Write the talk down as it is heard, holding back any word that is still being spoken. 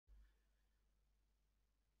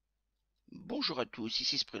Bonjour à tous,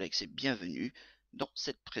 ici Prologue et bienvenue dans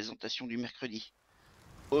cette présentation du mercredi.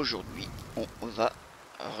 Aujourd'hui, on va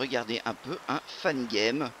regarder un peu un fan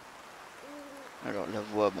game. Alors la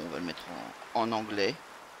voix, bon, on va le mettre en anglais,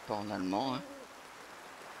 pas en allemand. Hein.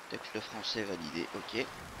 Texte français validé, ok.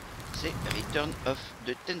 C'est Return of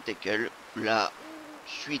the Tentacle, la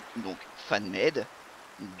suite donc fan-made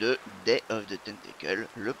de Day of the Tentacle,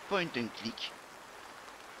 le point and click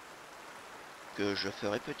que je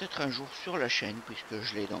ferai peut-être un jour sur la chaîne puisque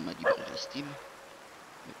je l'ai dans ma librairie Steam,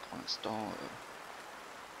 mais pour l'instant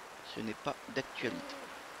ce n'est pas d'actualité.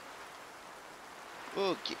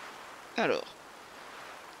 Ok, alors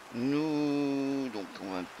nous donc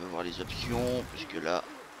on va un peu voir les options puisque là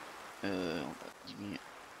on va diminuer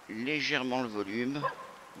légèrement le volume.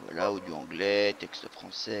 Voilà, audio anglais, texte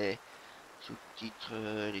français,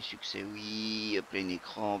 sous-titres, les succès oui, plein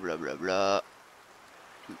écran, blablabla,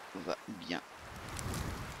 tout va bien.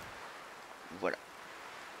 Voilà.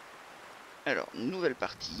 Alors, nouvelle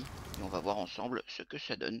partie, et on va voir ensemble ce que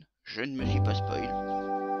ça donne. Je ne me suis pas spoil.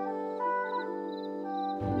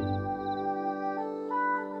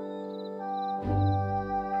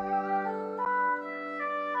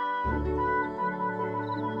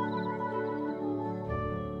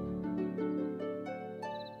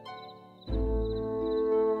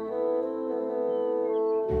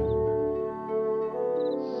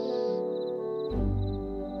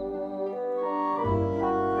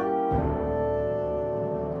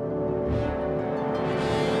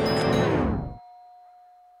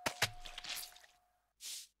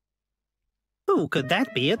 Who could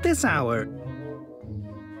that be at this hour?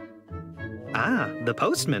 Ah, the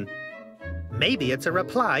postman. Maybe it's a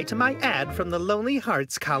reply to my ad from the Lonely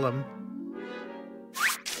Hearts column.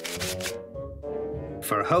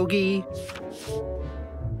 For Hoagie,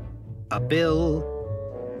 a bill,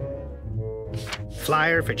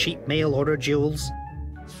 flyer for cheap mail order jewels,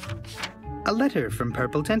 a letter from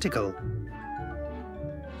Purple Tentacle.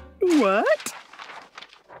 What?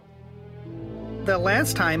 The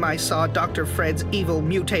last time I saw Dr. Fred's evil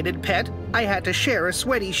mutated pet, I had to share a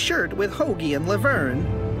sweaty shirt with Hoagie and Laverne,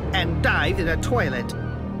 and dived in a toilet.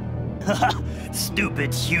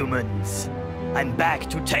 Stupid humans. I'm back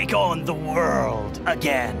to take on the world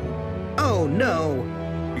again. Oh no.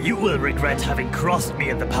 You will regret having crossed me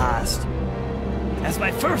in the past. As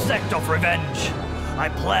my first act of revenge, I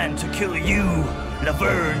plan to kill you,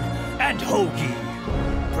 Laverne, and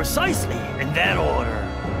Hoagie. Precisely in that order.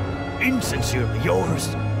 Insincerely yours,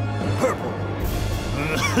 Purple.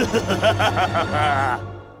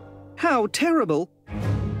 How terrible.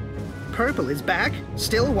 Purple is back,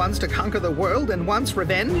 still wants to conquer the world and wants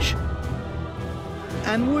revenge.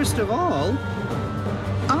 And worst of all,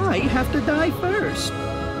 I have to die first.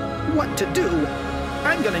 What to do?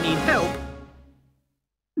 I'm gonna need help.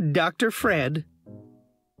 Dr. Fred.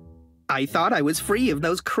 I thought I was free of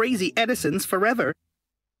those crazy Edisons forever.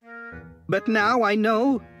 But now I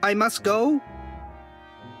know I must go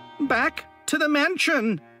back to the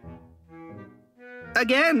mansion.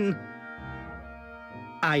 Again.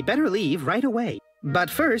 I better leave right away. But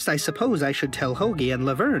first, I suppose I should tell Hoagie and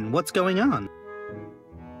Laverne what's going on.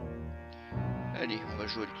 Allez, on va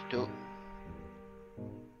jouer le tuto.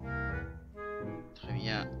 Très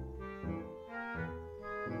bien.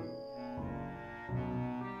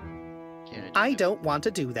 I don't want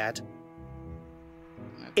to do that.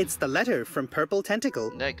 It's the letter from Purple Tentacle.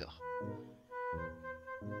 D'accord.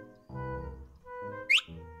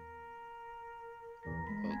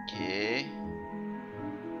 Ok.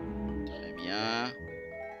 Très bien.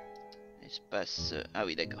 Espace... Ah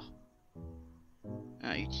oui, d'accord.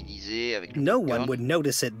 Utiliser avec le No popcorn. one would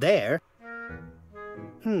notice it there.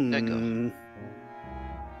 D'accord.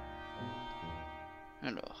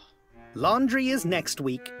 Alors. Laundry is next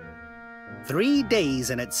week. 3 days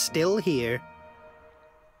and it's still here.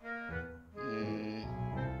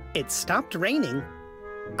 It stopped raining.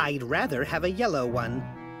 I'd rather have a yellow one.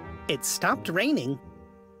 It stopped raining.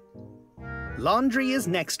 Laundry is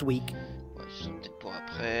next week. Pour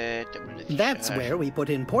après, That's where we put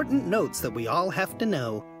important notes that we all have to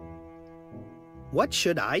know. What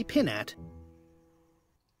should I pin at?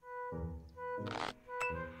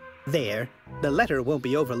 There. The letter won't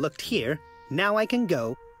be overlooked here. Now I can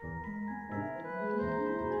go.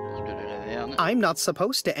 I'm not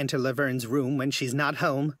supposed to enter Laverne's room when she's not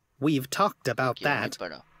home. We've talked about that.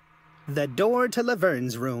 The door to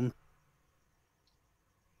Laverne's room.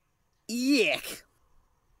 Yuck!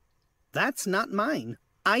 That's not mine.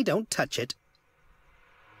 I don't touch it.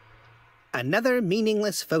 Another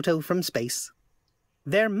meaningless photo from space.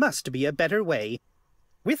 There must be a better way.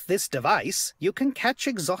 With this device, you can catch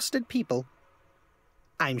exhausted people.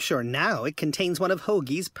 I'm sure now it contains one of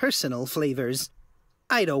Hoagie's personal flavors.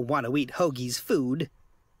 I don't want to eat Hoagie's food.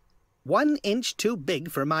 1 inch too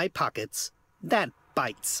big for my pockets. That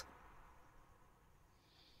bites.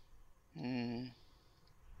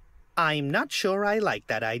 I'm not sure I like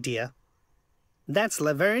that idea. That's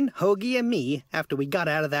Laverne, Hoagie, and me after we got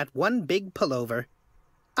out of that one big pullover.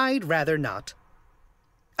 I'd rather not.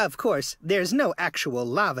 Of course, there's no actual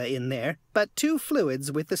lava in there, but 2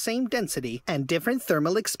 fluids with the same density and different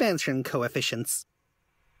thermal expansion coefficients.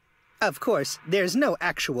 Of course, there's no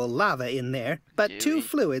actual lava in there, but 2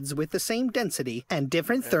 fluids with the same density and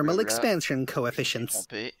different thermal expansion coefficients.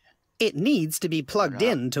 It needs to be plugged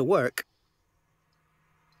in to work.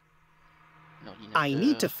 I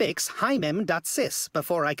need to fix hymem.sys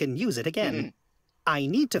before I can use it again. I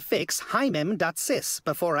need to fix hymem.sys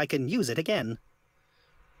before I can use it again.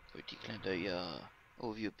 Petit clin d'œil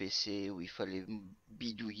au vieux PC où il fallait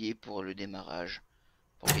bidouiller pour le démarrage,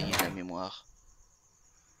 pour gagner de la mémoire,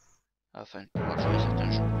 afin de pouvoir jouer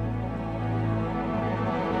certains jeux.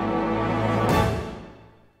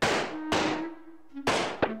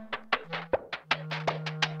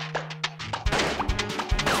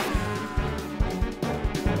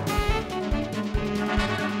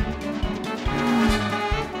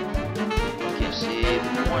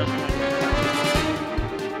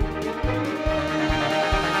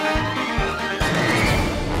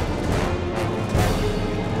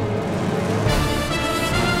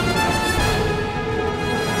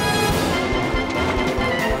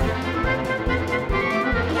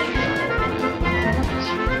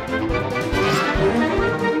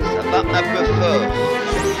 Un peu fort.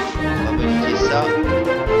 On va modifier ça.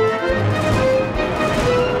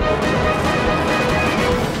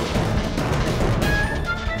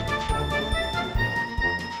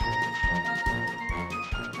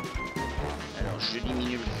 Alors je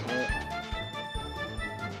diminue le son.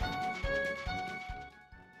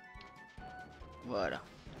 Voilà.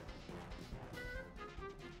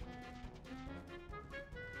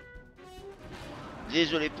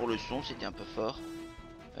 Désolé pour le son, c'était un peu fort.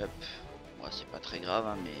 Hop. Ouais, c'est pas très grave,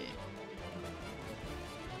 hein, mais...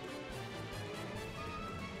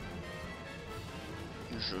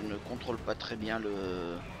 Je ne contrôle pas très bien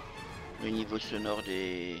le niveau sonore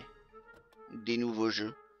des nouveaux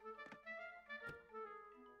jeux.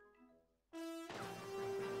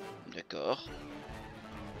 D'accord.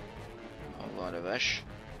 Au revoir la vache.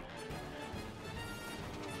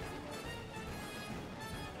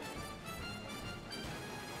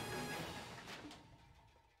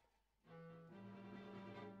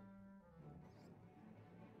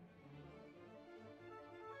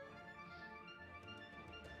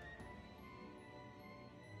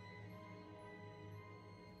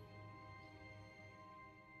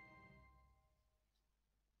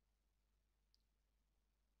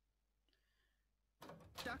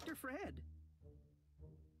 Dr. Fred.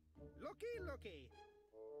 Looky, looky.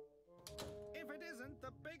 If it isn't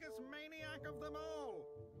the biggest maniac of them all.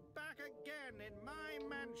 Back again in my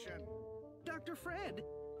mansion. Dr. Fred,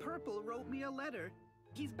 Purple wrote me a letter.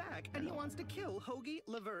 He's back and he wants to kill Hoagie,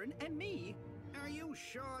 Laverne, and me. Are you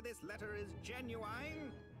sure this letter is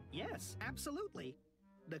genuine? Yes, absolutely.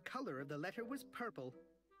 The color of the letter was purple,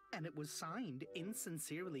 and it was signed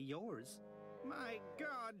insincerely yours. My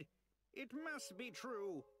God! It must be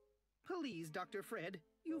true. Please, Dr. Fred,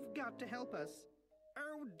 you've got to help us.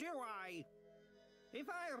 Oh, do I? If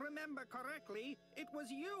I remember correctly, it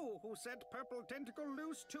was you who set Purple Tentacle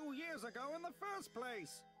loose 2 years ago in the first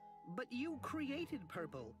place. But you created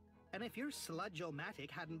Purple. And if your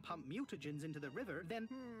Sludge-O-Matic hadn't pumped mutagens into the river, then...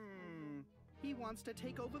 he wants to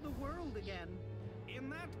take over the world again. In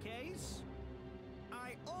that case,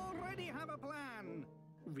 I already have a plan.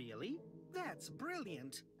 Really? That's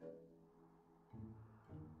brilliant.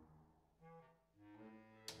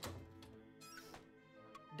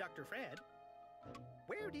 Dr. Fred,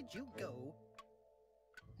 where did you go?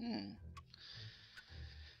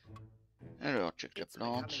 Alors, check la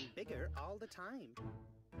plante. It's becoming bigger all the time.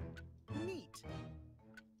 Neat.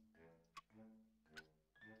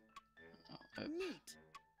 Neat.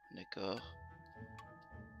 D'accord.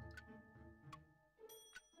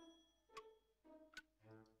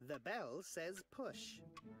 The bell says push.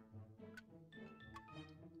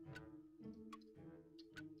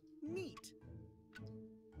 Neat.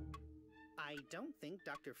 I don't think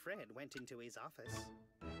Dr. Fred went into his office.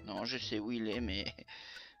 Non, je sais où il est, mais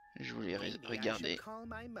je voulais regarder. I should call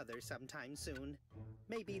my mother sometime soon.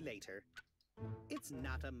 Maybe later. It's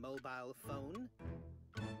not a mobile phone.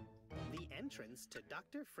 The entrance to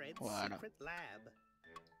Dr. Fred's secret lab.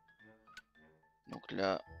 Donc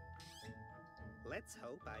là... Let's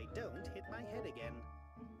hope I don't hit my head again.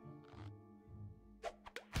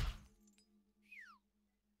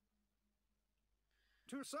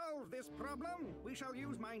 To solve this problem, we shall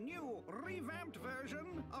use my new, revamped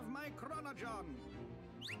version of my Chronojon.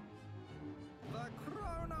 The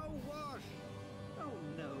Chrono Wash! Oh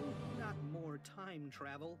no, not more time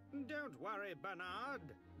travel. Don't worry, Bernard.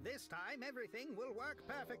 This time everything will work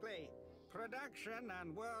perfectly. Production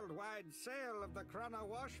and worldwide sale of the Chrono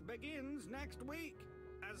Wash begins next week.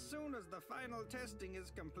 As soon as the final testing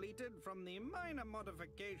is completed from the minor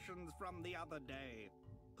modifications from the other day.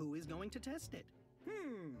 Who is going to test it?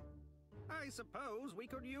 I suppose we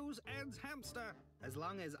could use Ed's hamster. As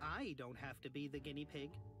long as I don't have to be the guinea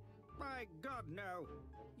pig. By God, no.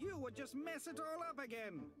 You would just mess it all up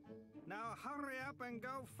again. Now hurry up and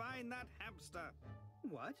go find that hamster.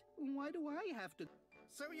 What? Why do I have to?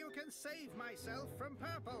 So you can save myself from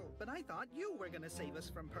Purple. But I thought you were gonna save us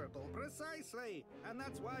from Purple. Precisely. And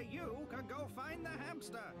that's why you can go find the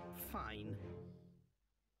hamster. Fine.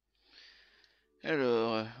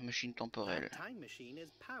 Alors, machine temporelle. That time machine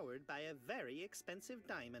is powered by a very expensive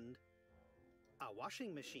diamond. A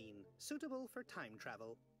washing machine suitable for time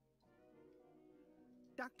travel.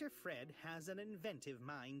 Dr. Fred has an inventive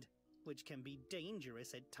mind, which can be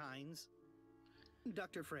dangerous at times.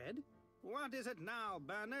 Dr. Fred? What is it now,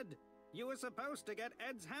 Bernard? You were supposed to get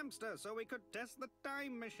Ed's hamster so we could test the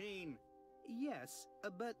time machine. Yes,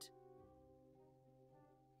 but...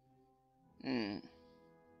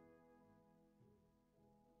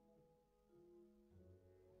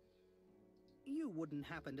 You wouldn't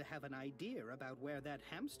happen to have an idea about where that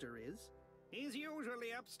hamster is? He's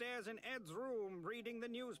usually upstairs in Ed's room reading the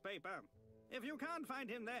newspaper. If you can't find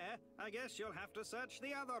him there, I guess you'll have to search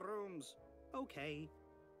the other rooms. Okay.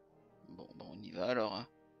 Bon, on y va alors, hein.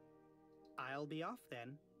 I'll be off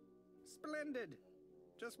then. Splendid.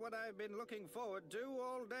 Just what I've been looking forward to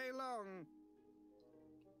all day long.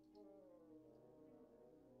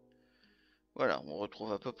 Voilà, on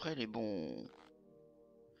retrouve à peu près les bons...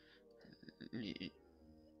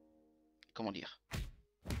 Comment dire?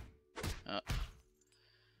 Ah.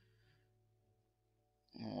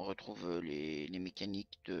 On retrouve les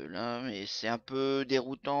mécaniques de là, mais c'est un peu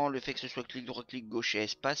déroutant le fait que ce soit clic droit, clic gauche et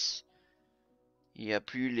espace. Il n'y a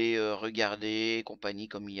plus les regarder et compagnie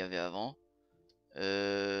comme il y avait avant.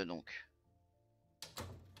 Donc.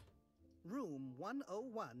 Room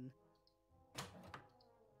 101.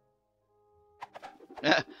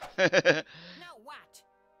 Now what?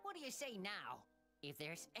 What do you say now? If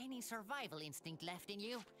there's any survival instinct left in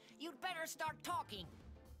you, you'd better start talking.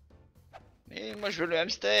 Mais moi je veux le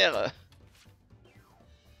hamster.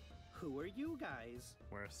 Who are you guys?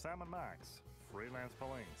 We're Sam and Max, freelance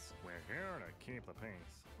police. We're here to keep the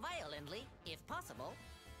peace. Violently, if possible.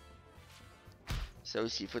 Ça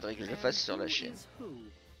aussi, il faudrait que je le fasse sur la chaîne.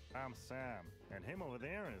 I'm Sam, and him over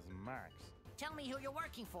there is Max. Tell me who you're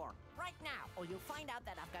working for, right now, or you'll find out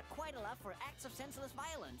that I've got quite a love for acts of senseless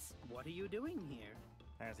violence. What are you doing here?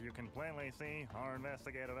 As you can plainly see, our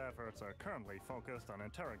investigative efforts are currently focused on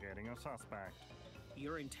interrogating a suspect.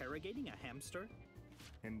 You're interrogating a hamster?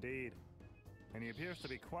 Indeed. And he appears to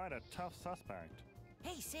be quite a tough suspect.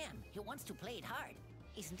 Hey, Sam, he wants to play it hard.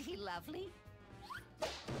 Isn't he lovely?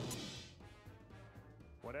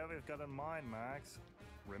 Whatever you've got in mind, Max,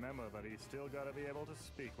 remember that he's still got to be able to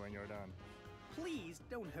speak when you're done. Please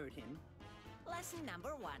don't hurt him. Lesson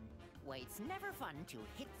number 1. Why it's never fun to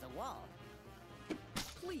hit the wall.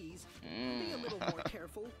 Please, be a little more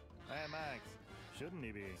careful. Hey, Max, shouldn't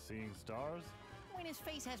he be seeing stars? When his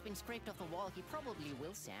face has been scraped off the wall, he probably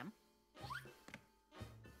will, Sam.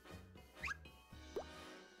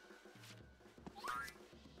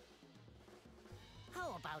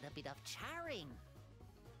 How about a bit of charring?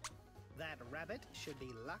 That rabbit should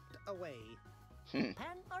be locked away.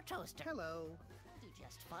 Pan or toaster? Hello. Do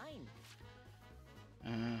just fine.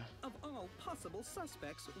 Of all possible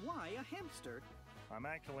suspects, why a hamster? I'm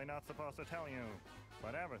actually not supposed to tell you,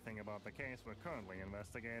 but everything about the case we're currently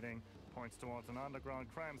investigating points towards an underground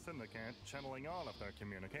crime syndicate channeling all of their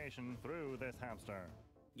communication through this hamster.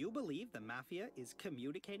 You believe the Mafia is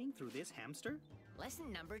communicating through this hamster?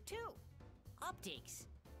 Lesson number 2. Optics.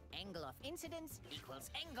 Angle of incidence equals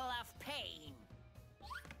angle of pain.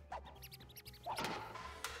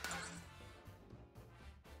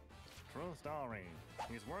 True story.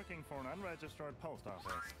 He's working for an unregistered post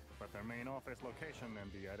office, but their main office location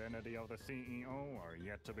and the identity of the CEO are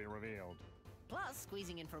yet to be revealed. Plus,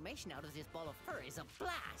 squeezing information out of this ball of fur is a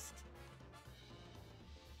blast.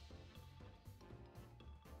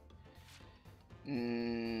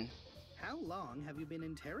 How long have you been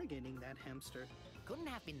interrogating that hamster? Couldn't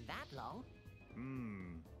have been that long.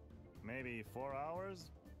 Maybe 4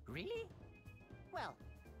 hours? Really? Well,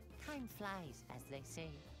 time flies, as they say.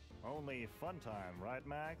 Only fun time, right,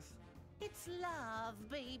 Max? It's love,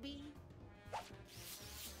 baby.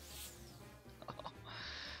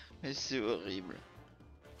 Mais c'est horrible.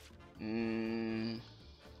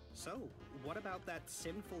 So, what about that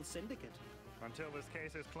sinful syndicate? Until this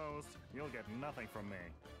case is closed, you'll get nothing from me.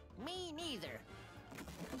 Me neither.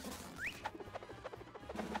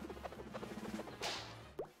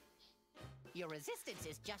 Your resistance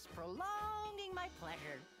is just prolonging my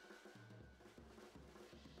pleasure.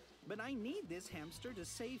 But I need this hamster to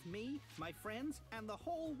save me, my friends, and the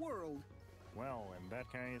whole world. Well, in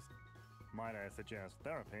that case, might I suggest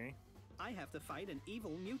therapy? I have to fight an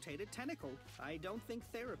evil mutated tentacle. I don't think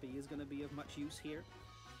therapy is going to be of much use here.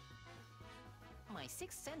 My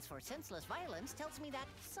sixth sense for senseless violence tells me that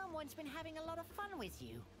someone's been having a lot of fun with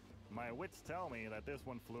you. My wits tell me that this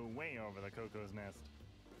one flew way over the cuckoo's nest.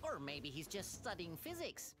 Or maybe he's just studying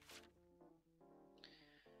physics.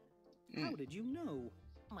 How did you know?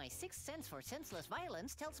 My sixth sense for senseless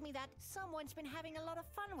violence tells me that someone's been having a lot of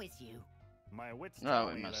fun with you. My wits Ah tell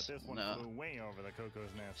oui, me mince. that this one Non. flew way over the cuckoo's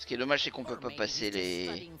Ce nest. qui est dommage, c'est qu'on peut Or pas maybe passer he's just les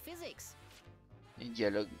studying physics.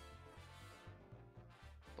 dialogues.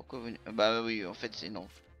 Pourquoi vous... Bah oui, en fait, c'est non.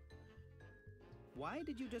 Why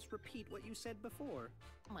did you just repeat what you said before?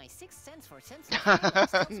 My sixth sense for senseless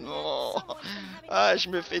violence tells me that Non. someone's been having a Ah, lot of je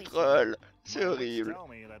me fun fais with you. troll. C'est My wits horrible. tell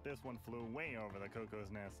me that this one flew way over the cuckoo's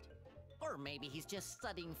nest. Or maybe he's just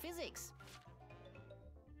studying physics.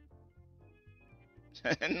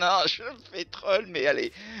 Non, je me fais troll, mais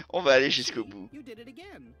allez, on va aller jusqu'au See, bout. you did it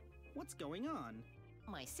again. What's going on?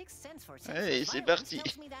 My sixth sense for Allez, senseless c'est violence parti.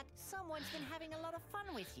 tells me that someone's been having a lot of fun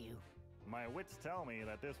with you. My wits tell me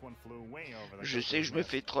that this one flew way over the Je sais que cuckoo's je me nest.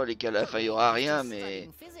 fais troll et qu'à la Or fin il y maybe aura he's rien, just mais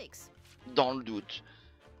studying physics. dans le doute.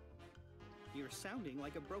 You're sounding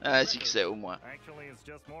like a broken Ah, record. succès au moins. Actually, it's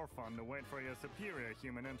just more fun to wait for your superior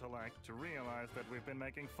human intellect to realize that we've been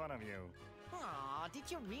making fun of you. Aw, did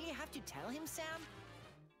you really have to tell him, Sam?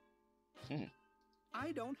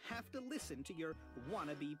 I don't have to listen to your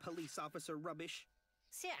wannabe police officer rubbish.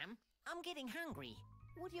 Sam, I'm getting hungry.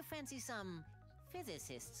 Would you fancy some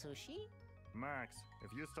physicist sushi? Max,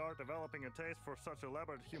 if you start developing a taste for such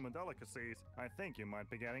elaborate human delicacies, I think you might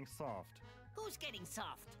be getting soft. Who's getting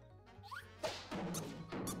soft?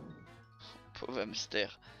 Pauvre hamster.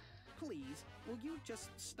 Please, will you just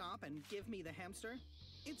stop and give me the hamster?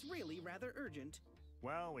 It's really rather urgent.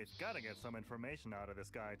 Well, we've got to get some information out of this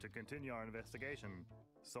guy to continue our investigation.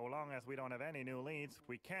 So long as we don't have any new leads,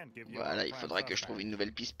 we can't give you Voilà, our il prime faudra que je suspect. trouve une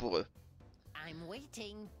nouvelle piste pour eux. I'm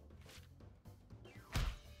waiting.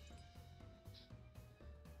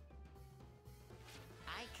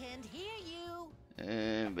 I can't hear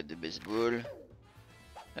you. Batte de baseball.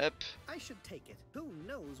 Hop. I should take it. Who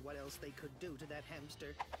knows what else they could do to that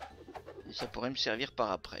hamster? Et ça pourrait me servir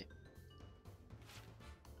par après.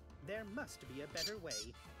 There must be a better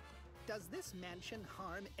way. Does this mansion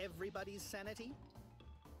harm everybody's sanity?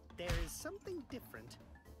 There is something different.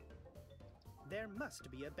 There must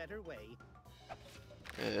be a better way.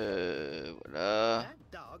 Voilà.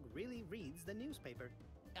 That dog really reads the newspaper.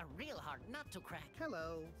 A real hard nut to crack.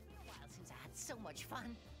 Hello. A while since I had so much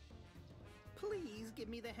fun. Please give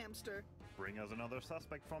me the hamster. Bring us another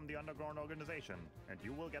suspect from the underground organization, and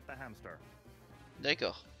you will get the hamster.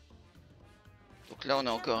 D'accord. Donc là on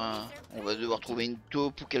a encore un... On va devoir trouver une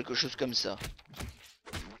taupe ou quelque chose comme ça.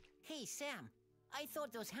 Hey, Sam. I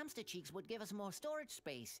thought those hamster cheeks would give us more storage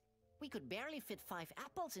space. We could barely fit 5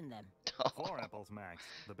 apples in them. 4 apples, Max.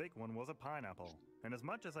 The big one was a pineapple. And as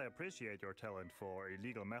much as I appreciate your talent for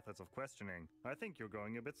illegal methods of questioning, I think you're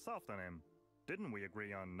going a bit soft on him. Didn't we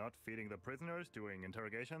agree on not feeding the prisoners during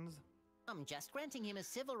interrogations? I'm just granting him a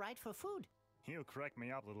civil right for food. You crack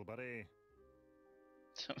me up, little buddy.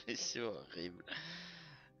 Mais c'est horrible.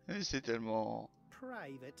 C'est tellement...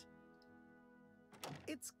 Private.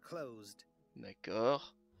 It's closed.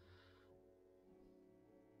 D'accord.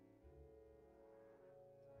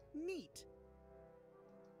 Neat.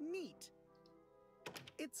 Neat.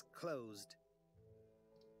 It's closed.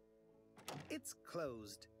 It's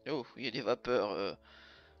closed. Oh, il y a des vapeurs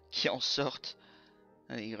qui en sortent.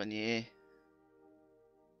 Allez, grenier.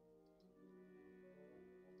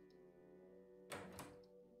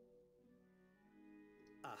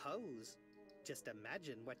 A hose. Just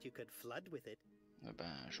imagine what you could flood with it. Eh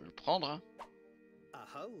ben, je vais le prendre. Hein. A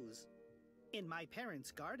hose. In my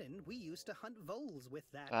parents' garden, we used to hunt voles with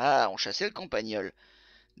that. Ah, on chassait le campagnol.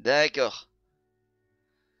 D'accord.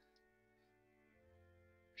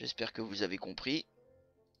 J'espère que vous avez compris.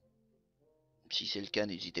 Si c'est le cas,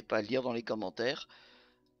 n'hésitez pas à le dire dans les commentaires.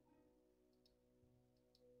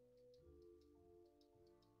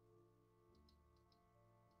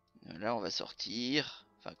 Là, on va sortir.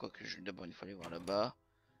 Enfin, quoi que je vais d'abord une fois aller voir là-bas.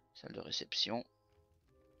 Salle de réception.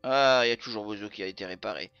 Ah, il y a toujours Bozo qui a été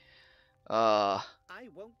réparé. Ah, I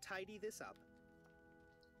won't tidy this up.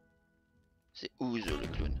 c'est Ouzo le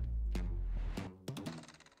clown.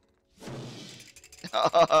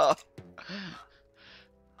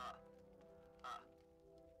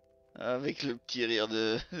 Avec le petit rire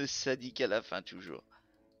de sadique à la fin, toujours.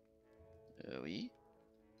 Oui.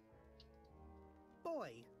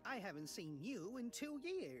 Boy, I haven't seen you in 2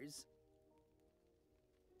 years.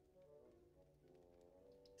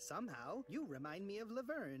 Somehow, you remind me of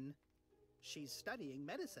Laverne. She's studying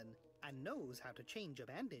medicine and knows how to change a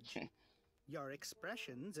bandage. Your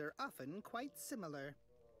expressions are often quite similar.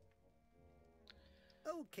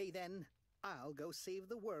 Okay then, I'll go save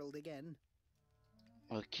the world again.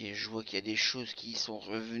 Ok, je vois qu'il y a des choses qui sont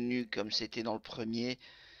revenues comme c'était dans le premier.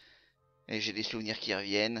 Et j'ai des souvenirs qui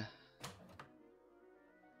reviennent.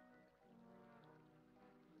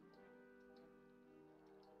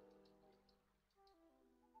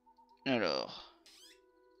 Alors.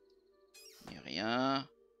 Il n'y a rien.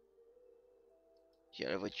 Il y a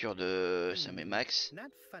la voiture de Sam et Max. Not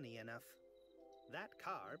funny enough. That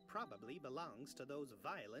car probably belongs to those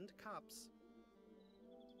violent cops.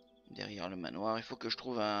 Derrière le manoir, il faut que je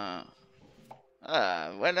trouve un...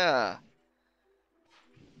 Ah, voilà.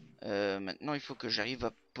 Maintenant, il faut que j'arrive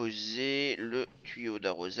à poser le tuyau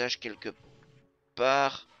d'arrosage quelque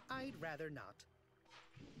part. I'd rather not.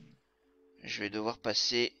 Je vais devoir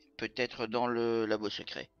passer peut-être dans le labo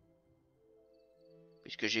secret.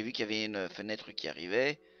 Puisque j'ai vu qu'il y avait une fenêtre qui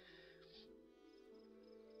arrivait.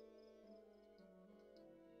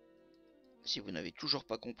 Si vous n'avez toujours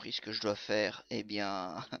pas compris ce que je dois faire, eh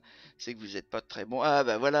bien, c'est que vous n'êtes pas très bon. Ah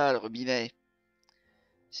bah voilà, le robinet.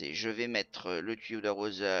 C'est je vais mettre le tuyau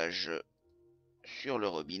d'arrosage sur le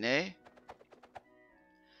robinet.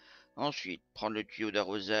 Ensuite, prendre le tuyau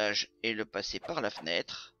d'arrosage et le passer par la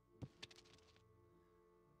fenêtre.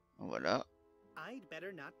 Voilà. I'd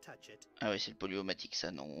better not touch it. Ah oui, c'est le polyomatique,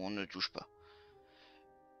 ça, non, on ne touche pas.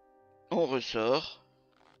 On ressort.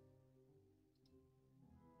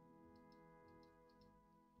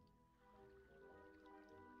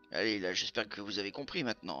 Allez, là, j'espère que vous avez compris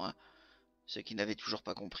maintenant, hein. Ceux qui n'avaient toujours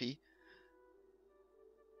pas compris.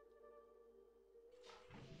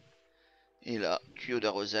 Et là, tuyau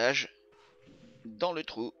d'arrosage dans le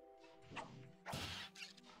trou.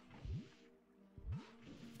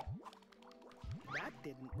 That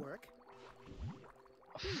didn't work.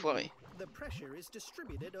 Foiré. The pressure is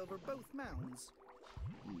distributed over both mounds.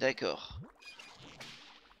 D'accord.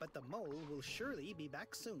 But the mole will surely be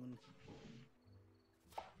back soon.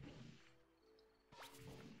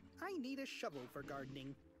 I need a shovel for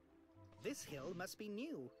gardening. This hill must be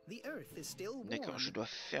new. The earth is still warm. D'accord, je dois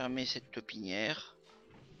fermer cette topinière.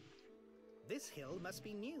 This hill must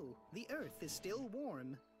be new. The earth is still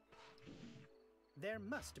warm. There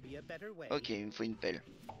must be a better way. Ok, il me faut une pelle.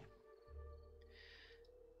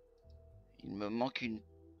 Il me manque une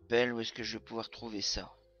pelle. Où est-ce que je vais pouvoir trouver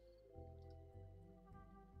ça?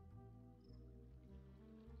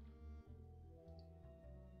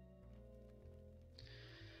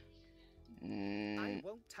 I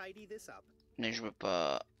won't tidy this up. Mais je veux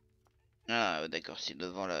pas... Ah d'accord, c'est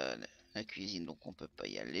devant la cuisine, donc on peut pas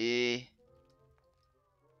y aller.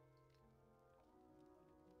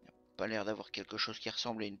 Il n'y a pas l'air d'avoir quelque chose qui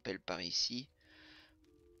ressemble à une pelle par ici.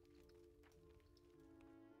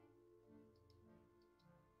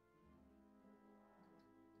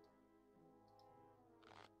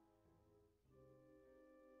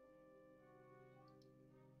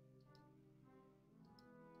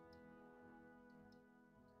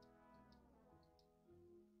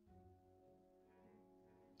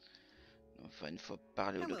 Enfin, une fois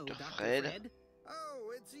parler au Hello, docteur Dr. Fred.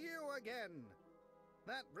 Oh, it's you again.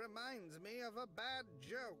 That reminds me of a bad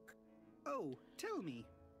joke. Oh, tell me.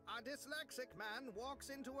 A dyslexic man walks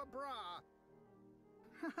into a bra.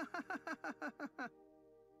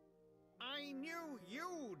 I knew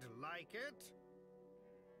you'd like it.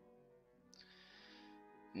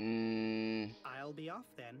 I'll be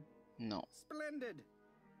off then. Non. Splendid.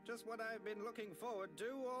 Just what I've been looking forward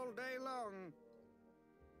to all day long.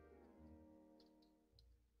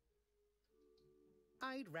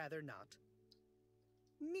 I'd rather not.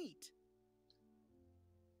 Neat.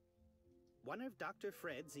 One of Dr.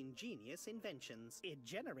 Fred's ingenious inventions. It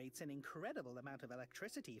generates an incredible amount of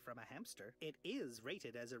electricity from a hamster. It is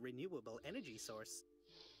rated as a renewable energy source.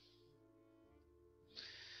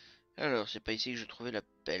 Alors, c'est pas ici que je trouvais la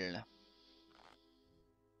pelle.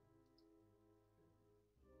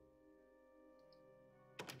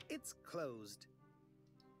 It's closed.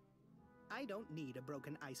 I don't need a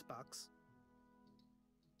broken icebox.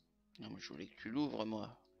 Non, mais je voulais que tu l'ouvres, moi.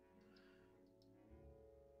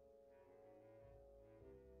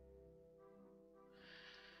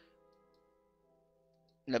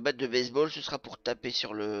 La batte de baseball, ce sera pour taper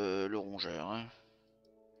sur le rongeur. Hein.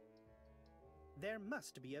 There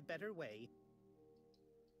must be a better way.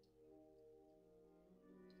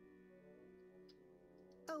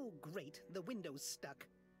 Oh, great, the window's stuck.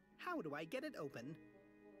 How do I get it open?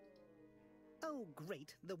 Oh,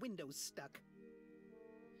 great, the window's stuck.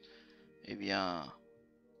 Eh bien...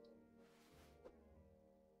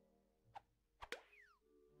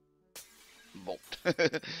 Bon.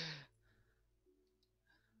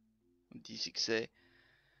 Un petit succès.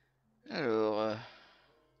 Alors...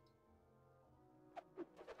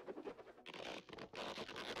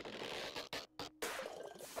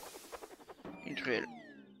 Une truelle.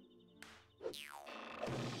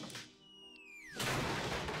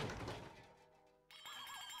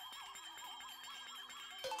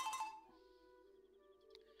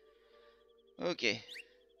 Ok.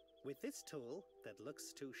 With this tool that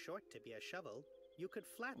looks too short to be a shovel, you could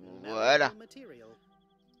flatten Voilà. malleable material.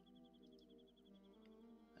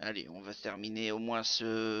 Allez, on va terminer au moins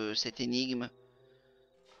cette énigme.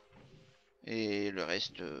 Et le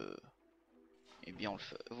reste, eh bien,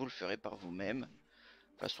 vous le ferez par vous-même. De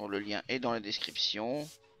toute façon, le lien est dans la description.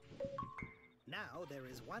 Now there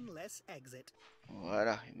is one less exit.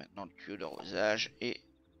 Voilà, et maintenant le tuyau d'arrosage est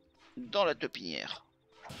dans la topinière.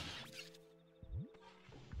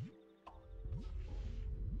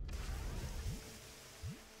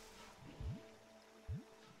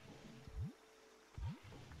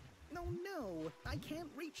 No, no, I can't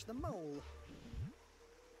reach the mole.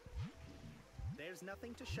 There's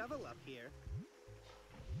nothing to shovel up here.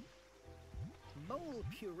 Mole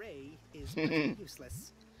puree is pretty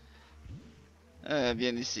useless. Ah,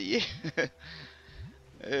 bien essayé.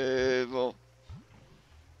 Bon.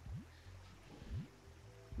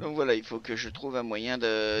 Donc voilà, il faut que je trouve un moyen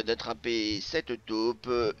d'attraper cette taupe.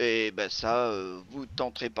 Et ben ça, vous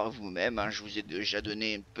tenterez par vous-même. Hein. Je vous ai déjà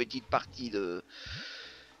donné une petite partie de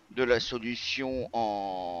la solution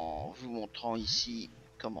en vous montrant ici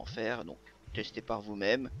comment faire. Donc testez par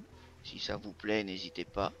vous-même. Si ça vous plaît, n'hésitez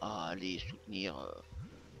pas à aller soutenir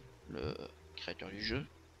le créateur du jeu.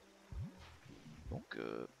 Donc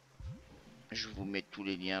je vous mets tous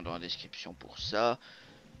les liens dans la description pour ça.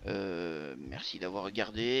 Merci d'avoir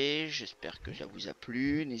regardé, j'espère que ça vous a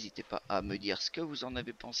plu. N'hésitez pas à me dire ce que vous en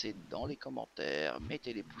avez pensé dans les commentaires.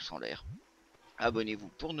 Mettez les pouces en l'air. Abonnez-vous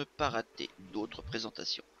pour ne pas rater d'autres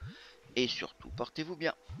présentations. Et surtout, portez-vous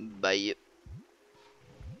bien. Bye.